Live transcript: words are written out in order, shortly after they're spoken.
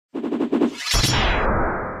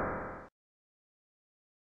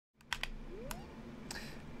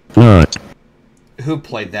Alright. Who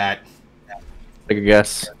played that? Take a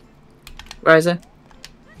guess. Riza,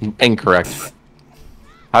 Incorrect.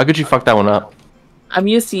 How could you fuck that one up? I'm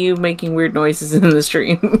used to you making weird noises in the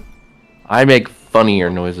stream. I make funnier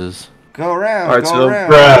noises. Go around, Alright, go so,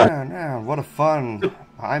 around, bruh. around. What a fun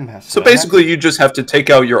time. So basically, you just have to take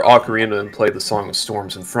out your ocarina and play the Song of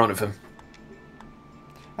Storms in front of him.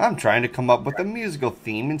 I'm trying to come up with a musical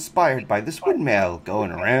theme inspired by this windmill,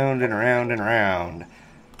 going around and around and around.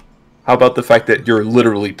 How about the fact that you're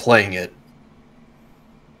literally playing it?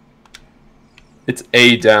 It's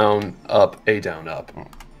A down, up, A down, up.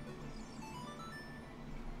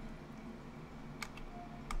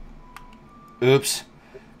 Oops.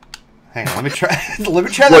 Hang on, let me try. Let me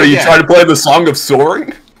try that What, are you again. trying to play the Song of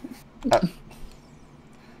Soaring? All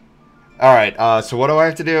right. So what do I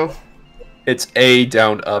have to do? It's A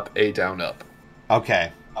down, up, A down, up.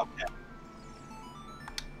 Okay. Okay.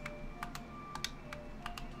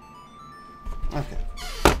 Okay.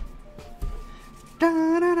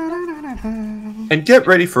 And get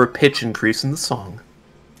ready for a pitch increase in the song.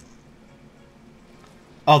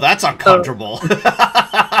 Oh, that's uncomfortable.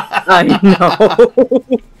 I know.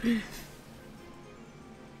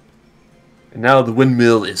 And now the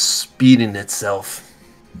windmill is speeding itself.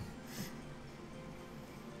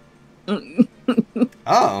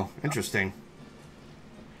 Oh, interesting.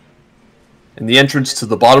 And the entrance to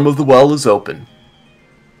the bottom of the well is open.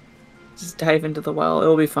 Just dive into the well.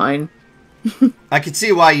 It'll be fine. I could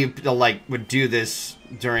see why you would do this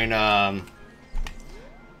during oh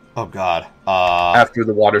god. After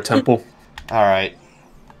the water temple. All right.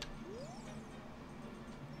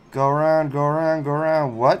 Go around, go around, go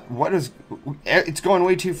around. What is... It's going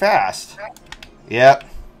way too fast. Yep.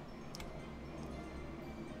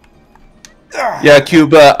 Yeah,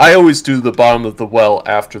 Cuba, I always do the bottom of the well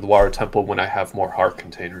after the water temple when I have more heart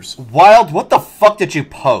containers. Wild, what the fuck did you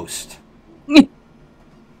post?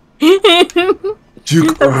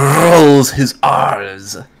 Duke rolls his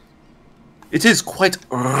R's. It is quite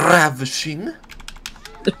ravishing.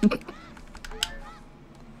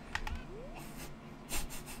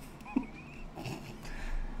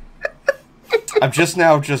 I'm just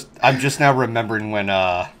now remembering when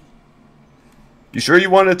You sure you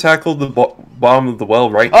want to tackle the bottom of the well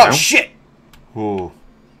right now? Oh shit! Ooh.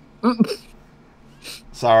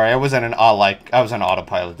 Sorry, I was on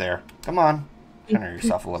autopilot there. Come on. Center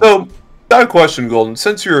yourself a little. So, got a question, Golden.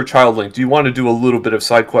 Since you're a child Link, do you want to do a little bit of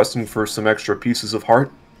side questing for some extra pieces of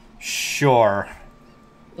heart? Sure.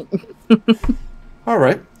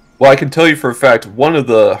 Alright. Well, I can tell you for a fact, one of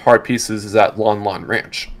the heart pieces is at Lon Lon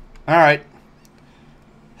Ranch. Alright.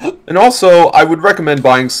 And also, I would recommend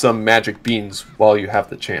buying some magic beans while you have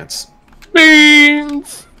the chance.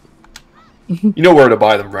 Beans! You know where to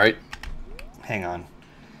buy them, right? Hang on.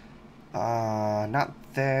 Not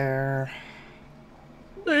there.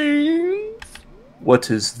 Beans! What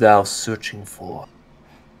is thou searching for?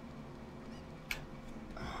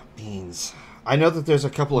 Beans. I know that there's a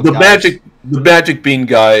couple of The guys. magic bean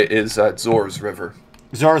guy is at Zora's River.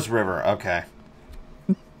 Zora's River, okay.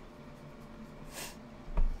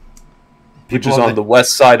 Which is on the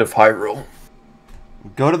west side of Hyrule.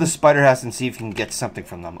 Go to the spider house and see if you can get something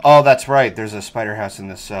from them. Oh, that's right. There's a spider house in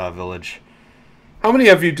this village. How many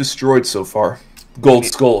have you destroyed so far? Gold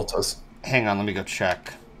Skeletas. Hang on, let me go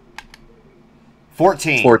check.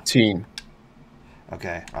 14. 14.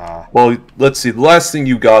 Okay. Well, let's see. The last thing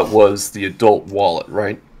you got was the adult wallet,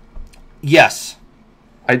 right? Yes.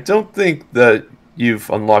 I don't think that you've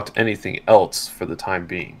unlocked anything else for the time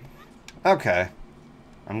being. Okay.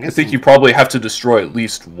 I'm guessing... I think you probably have to destroy at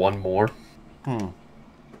least one more.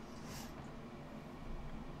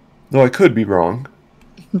 Though I could be wrong.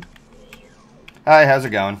 Hi, how's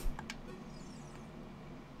it going?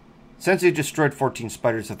 Since you destroyed 14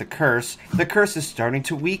 spiders of the curse is starting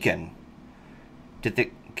to weaken. Did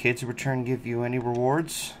the kids' return give you any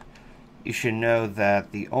rewards? You should know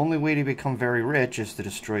that the only way to become very rich is to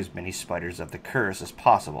destroy as many spiders of the curse as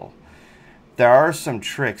possible. There are some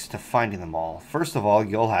tricks to finding them all. First of all,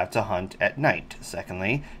 you'll have to hunt at night.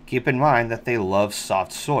 Secondly, keep in mind that they love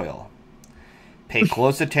soft soil. Pay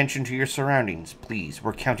close attention to your surroundings. Please,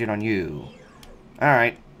 we're counting on you.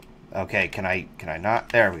 Alright. Okay, can I not?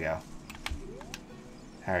 There we go.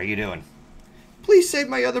 How are you doing? Please save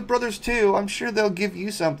my other brothers too. I'm sure they'll give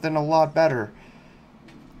you something a lot better.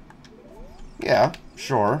 Yeah,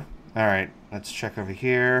 sure. Alright, let's check over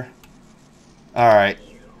here. Alright.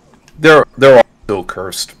 They're all still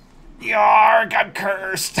cursed. Yarg, I'm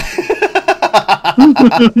cursed. I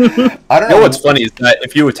don't know. You know what's funny is that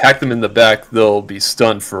if you attack them in the back, they'll be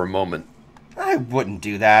stunned for a moment. I wouldn't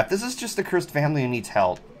do that. This is just a cursed family who needs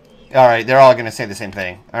help. All right, they're all gonna say the same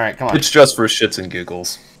thing. All right, come on. It's just for shits and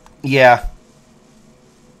giggles. Yeah.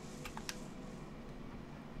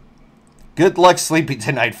 Good luck sleeping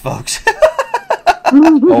tonight, folks.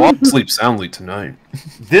 Oh, I'll sleep soundly tonight.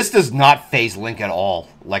 This does not faze Link at all.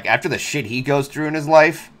 Like, after the shit he goes through in his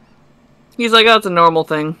life. He's like, oh, it's a normal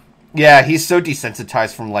thing. Yeah, he's so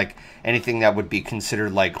desensitized from, like, anything that would be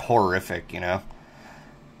considered, like, horrific, you know?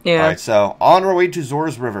 Yeah. Alright, so, on our way to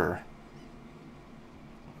Zora's River.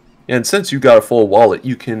 And since you got a full wallet,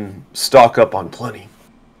 you can stock up on plenty.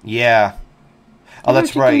 Yeah. Oh,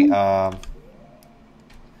 that's right.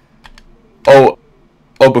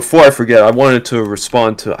 Oh, before I forget, I wanted to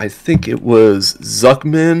respond to, I think it was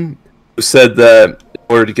Zuckman, who said that in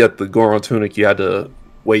order to get the Goron tunic, you had to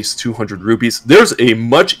waste 200 rubies. There's a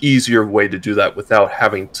much easier way to do that without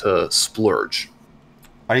having to splurge.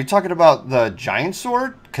 Are you talking about the giant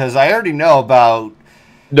sword? Because I already know about...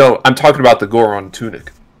 No, I'm talking about the Goron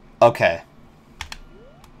tunic. Okay.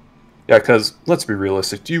 Yeah, because, let's be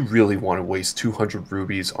realistic, do you really want to waste 200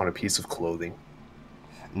 rubies on a piece of clothing?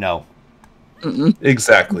 No.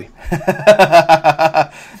 Exactly.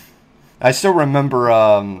 I still remember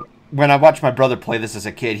when I watched my brother play this as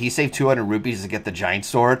a kid. He saved 200 rupees to get the giant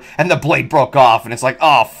sword, and the blade broke off, and it's like,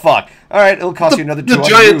 oh fuck! All right, it'll cost you another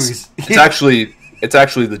 200 rupees. It's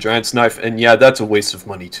actually the giant's knife, and yeah, that's a waste of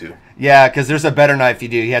money too. Yeah, because there's a better knife you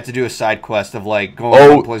do. You have to do a side quest of like going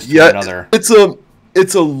from one place to another. It's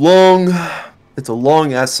a long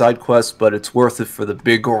ass side quest, but it's worth it for the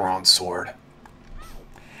big Goron sword.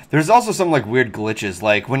 There's also some like weird glitches,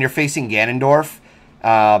 like when you're facing Ganondorf,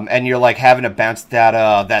 and you're like having to bounce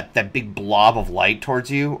that big blob of light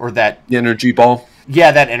towards you, or that The energy ball.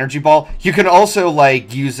 Yeah, that energy ball. You can also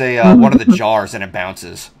like use a one of the jars and it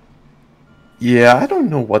bounces. Yeah, I don't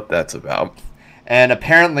know what that's about. And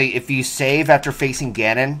apparently, if you save after facing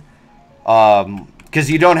Ganon,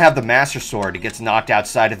 because you don't have the Master Sword, it gets knocked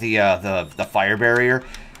outside of the fire barrier.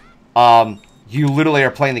 You literally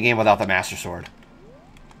are playing the game without the Master Sword.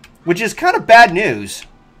 Which is kind of bad news.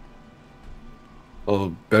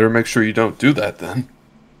 Well, better make sure you don't do that then.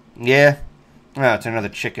 Yeah. Oh, it's another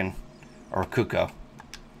chicken. Or Kuko.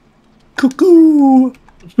 Cuckoo!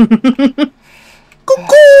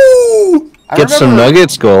 Cuckoo! Get some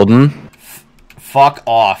nuggets, Golden. Fuck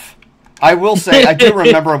off. I will say, I do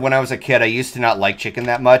remember when I was a kid, I used to not like chicken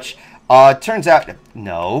that much. Turns out,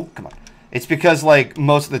 no, come on. It's because, like,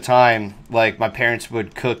 most of the time, like, my parents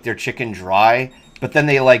would cook their chicken dry, but then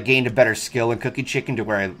they, like, gained a better skill in cooking chicken to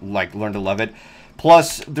where I, like, learned to love it.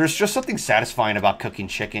 Plus, there's just something satisfying about cooking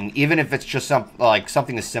chicken, even if it's just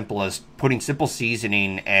something as simple as putting simple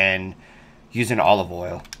seasoning and using olive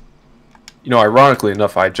oil. You know, ironically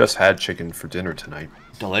enough, I just had chicken for dinner tonight.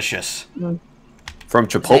 Delicious. From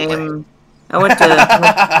Chipotle. I went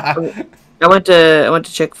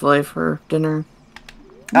to Chick-fil-A for dinner.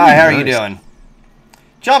 Hi, how are you doing?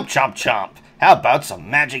 Chomp, chomp, chomp. How about some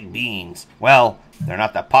magic beans? Well, they're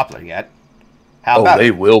not that popular yet. How about they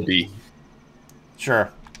it? will be.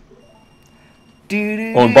 Sure. Oh,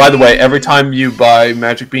 and by the way, every time you buy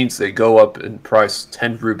magic beans, they go up in price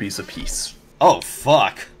 10 rubies a piece. Oh,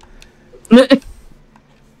 fuck.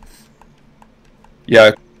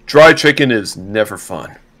 Yeah, dry chicken is never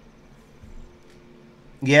fun.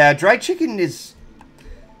 Yeah, dry chicken is...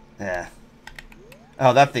 Yeah.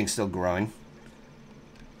 Oh, that thing's still growing.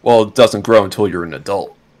 Well, it doesn't grow until you're an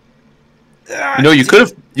adult. You know, you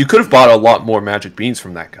could have bought a lot more magic beans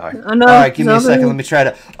from that guy. Oh, no, Alright, give me a second. Let me try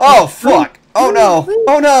to... Oh, fuck! Oh, no!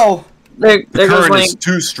 Oh, no! The current is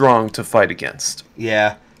too strong to fight against.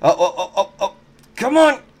 Yeah. Oh. Come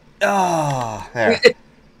on! Oh, there.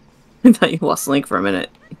 I thought you lost Link for a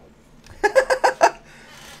minute.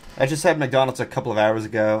 I just had McDonald's a couple of hours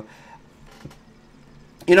ago.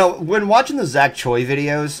 You know, when watching the Zach Choi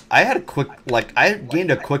videos, I had I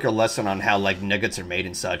gained a quicker lesson on how, like, nuggets are made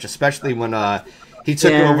and such. Especially when, he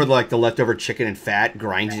took over, like, the leftover chicken and fat,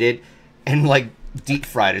 grinded it, and, like, deep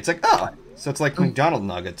fried it. It's like, oh, so it's like McDonald's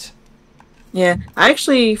nuggets. Yeah, I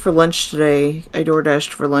actually, for lunch today, I DoorDashed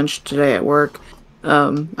for lunch today at work.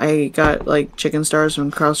 I got, like, chicken stars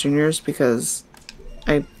from Carl's Jr.'s because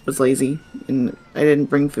I was lazy and I didn't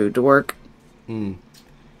bring food to work. Mm.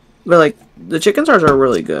 But, like, the chicken stars are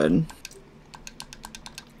really good.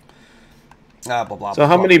 Blah, blah, so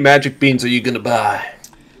how many magic beans are you going to buy?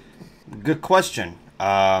 Good question.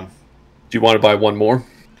 Do you want to buy one more?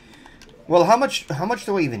 Well, how much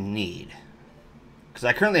do I even need? Because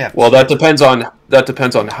I currently have... Well, that depends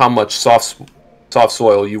on how much soft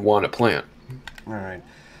soil you want to plant. All right.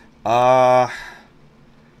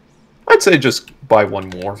 I'd say just buy one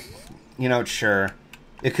more. You know, sure.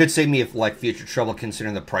 It could save me if, like, future trouble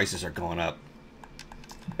considering the prices are going up.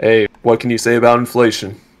 Hey, what can you say about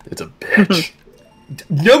inflation? It's a bitch.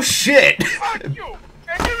 No shit! Fuck you!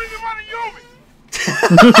 And give me the money you owe me!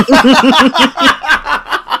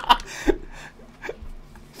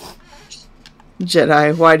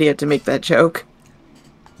 Jedi, why do you have to make that joke?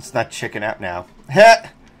 Let's not chicken out now. Heh!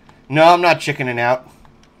 No, I'm not chickening out.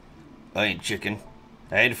 I ain't chicken.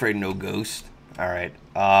 I ain't afraid of no ghost. Alright.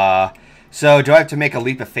 So do I have to make a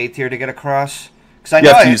leap of faith here to get across? Because I You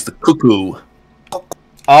know have to use the cuckoo.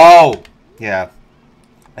 Oh! Yeah.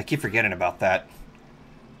 I keep forgetting about that.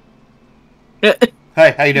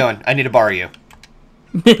 Hey, how you doing? I need to borrow you.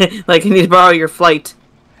 Like, I need to borrow your flight.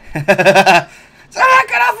 Get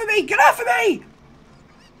off of me! Get off of me!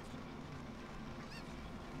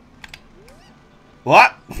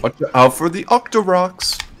 What? Watch out for the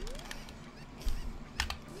Octorocks.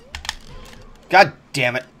 God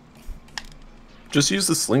damn it. Just use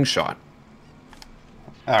the slingshot.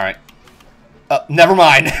 Alright. Never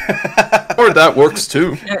mind. Or that works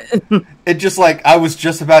too. It just like, I was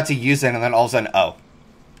just about to use it and then all of a sudden, oh.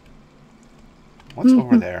 What's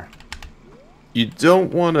over there? You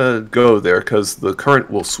don't want to go there because the current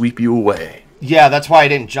will sweep you away. Yeah, that's why I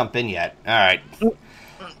didn't jump in yet. Alright.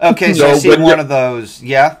 Okay, so No, I see when one you're- of those.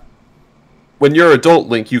 Yeah? When you're adult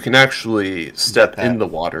Link, you can actually step that. in the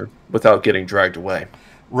water without getting dragged away.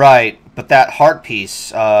 Right, but that heart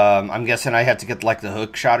piece, I'm guessing I have to get like the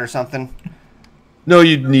hook shot or something? No,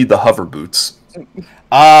 you'd need the hover boots.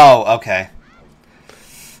 Oh, okay.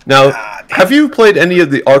 Now, have you played any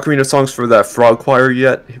of the Ocarina songs for that frog choir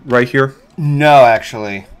yet, right here? No,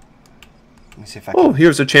 actually. Let me see if I can... Oh,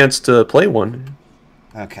 here's a chance to play one.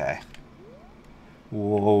 Okay.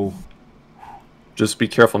 Whoa. Just be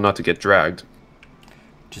careful not to get dragged.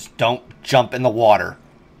 Just don't jump in the water.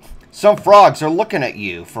 Some frogs are looking at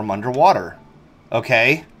you from underwater.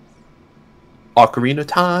 Okay? Ocarina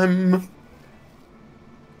time!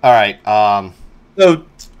 Alright, So,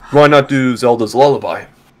 why not do Zelda's Lullaby?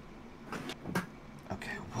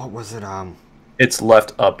 okay, what was it, It's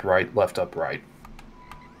left, up, right, left, up, right.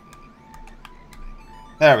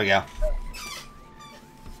 There we go.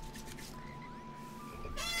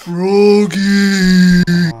 Froggy!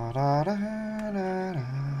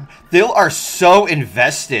 They are so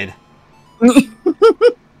invested.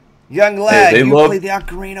 Young lad, Hey, they you love- play the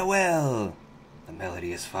ocarina well. The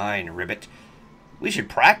melody is fine, Ribbit. We should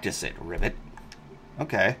practice it, Ribbit.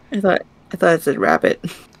 Okay, I thought it said rabbit.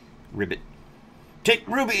 Ribbit. Take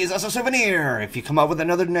rubies as a souvenir. If you come up with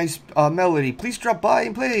another nice melody, please drop by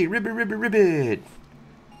and play. Ribbit, ribbit, ribbit.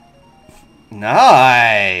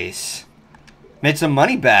 Nice. Made some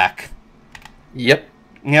money back. Yep.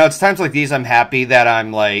 You know, it's times like these I'm happy that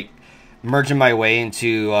I'm, like, merging my way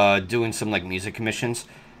into doing some, like, music commissions.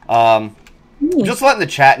 Just letting the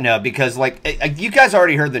chat know, because, like, you guys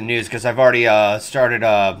already heard the news, because I've already started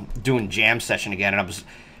doing jam session again, and I was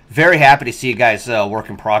very happy to see you guys work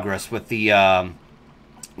in progress with the,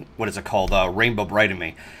 what is it called, Rainbow Bright in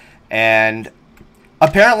Me. And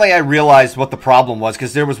apparently I realized what the problem was,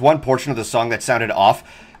 because there was one portion of the song that sounded off.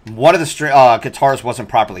 One of the guitars wasn't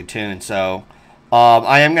properly tuned, so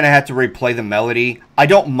I am going to have to replay the melody. I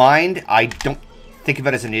don't mind. I don't think of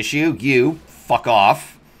it as an issue. You, fuck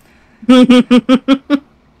off.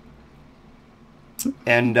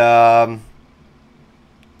 And,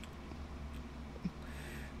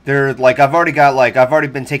 they're, like, I've already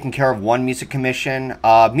been taking care of one music commission.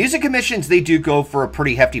 Music commissions, they do go for a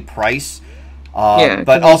pretty hefty price. Yeah,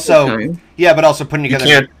 but 'cause it's also, time. yeah, but also putting together...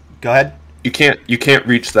 can't- Go ahead. You can't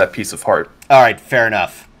reach that piece of heart. Alright, fair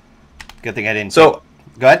enough. Good thing I didn't... So,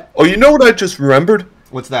 Go ahead. oh, you know what I just remembered?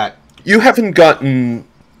 What's that? You haven't gotten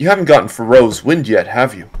Faro's Wind yet,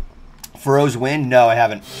 have you? Faro's Wind? No, I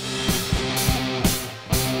haven't.